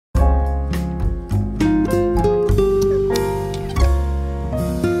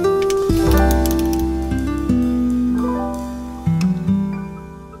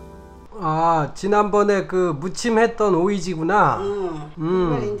지난번에 그 무침했던 오이지구나.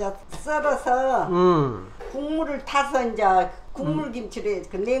 이걸 이제 썰어서 국물을 타서 이제 국물김치를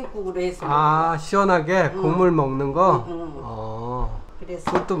그 냉국으로 해서. 아, 시원하게 국물 먹는 거?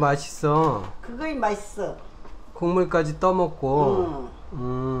 그래서 그것도 맛있어. 그거이 맛있어. 국물까지 떠먹고.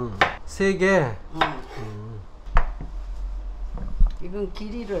 3개. 이건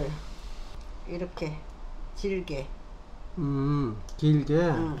길이를 이렇게 길게.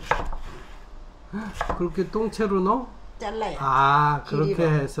 길게. 그렇게 통째로 넣어? 잘라요. 아, 길이로. 그렇게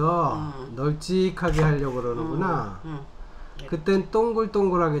해서 널찍하게 하려고 그러는구나. 그땐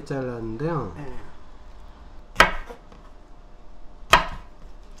동글동글하게 잘랐는데요.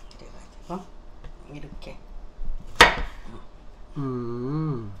 그래가지고 이렇게.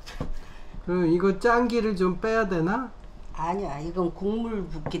 그럼 이거 짠기를 좀 빼야 되나? 아니야, 이건 국물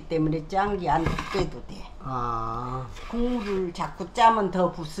붓기 때문에 짠기 안 빼도 돼. 아, 국물을 자꾸 짜면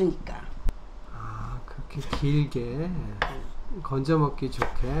더 붓으니까. 아, 그렇게 길게 건져 먹기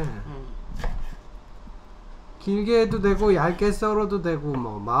좋게. 길게 해도 되고 얇게 썰어도 되고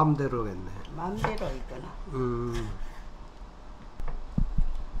뭐 마음대로겠네. 마음대로 이거는.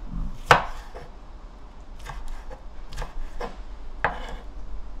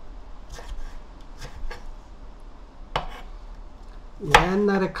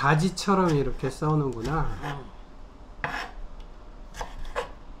 옛날에 가지처럼 이렇게 써는구나.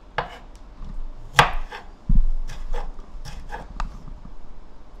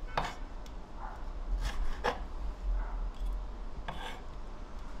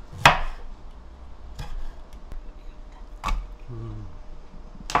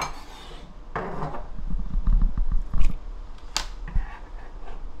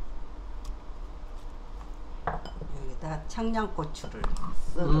 여기다 청양고추를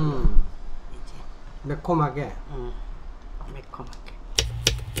썰어. 이제 매콤하게. 매콤하게.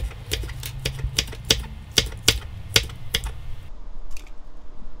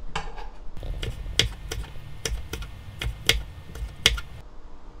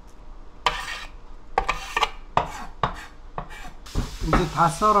 이제 다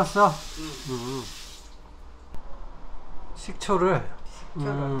썰었어. 식초를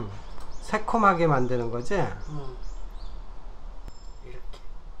새콤하게 만드는 거지? 이렇게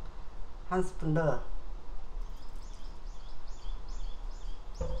한 스푼 넣어.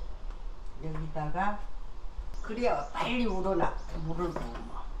 여기다가 그래야 빨리 우러나. 물을 부으면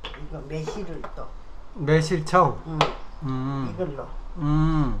이거 매실을 또 매실청. 이걸로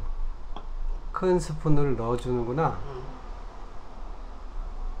큰 스푼을 넣어주는구나.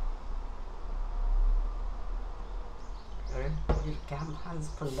 이렇게 한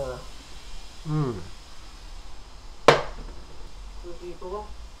스푼 넣어. 그리고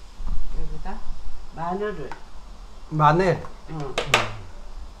여기다 마늘을. 마늘.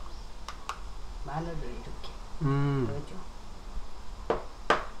 마늘을 이렇게 넣어줘.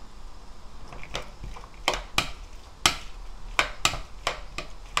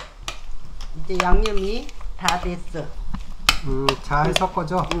 이제 양념이 다 됐어. 잘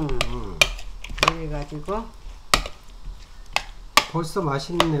섞어줘. 그래가지고 벌써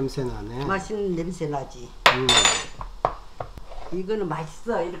맛있는 냄새 나네. 맛있는 냄새 나지. 이거는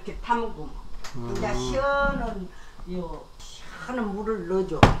맛있어. 이렇게 타먹으면. 이제 시원한 물을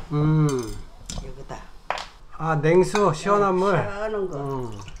넣어줘. 여기다. 아, 냉수 시원한 물. 시원한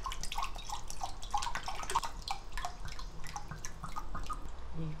거.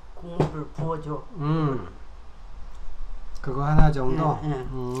 이 국물을 부어줘. 그거 하나 정도.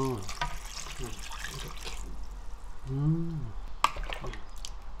 이렇게.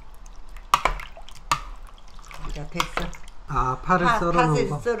 이제 됐어. 아, 파를 썰어놓은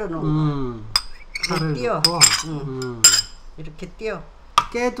거. 썰어놓은 거. 파를 띄워. 넣고. 이렇게 띄워.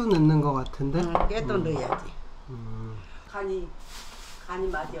 깨도 넣는 거 같은데? 깨도 넣어야지. 간이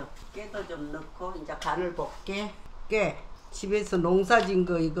맞아. 깨도 좀 넣고 이제 간을 볼게. 깨. 집에서 농사진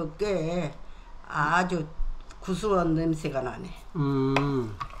거 이거 깨. 아주 구수한 냄새가 나네.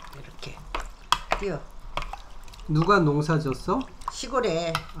 이렇게 띄워. 누가 농사 졌어?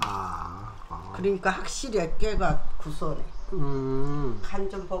 시골에. 그러니까 확실히 깨가 구수하네. 간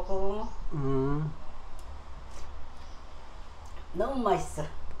좀 보고. 너무 맛있어.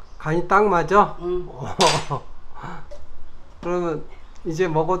 간이 딱 맞아? 그러면 이제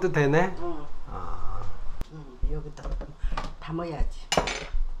먹어도 되네? 여기다 담아야지.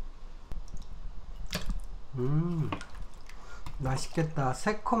 맛있겠다.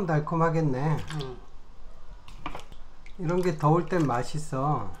 새콤달콤하겠네. 이런 게 더울 땐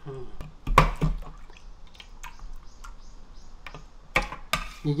맛있어.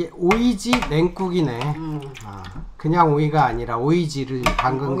 이게 오이지냉국이네. 아, 그냥 오이가 아니라 오이지를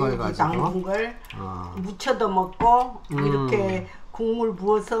담근 걸 오이지 가지고. 담근 걸 무쳐도 먹고 이렇게 국물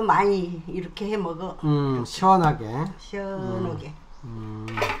부어서 많이 이렇게 해 먹어. 시원하게. 시원하게.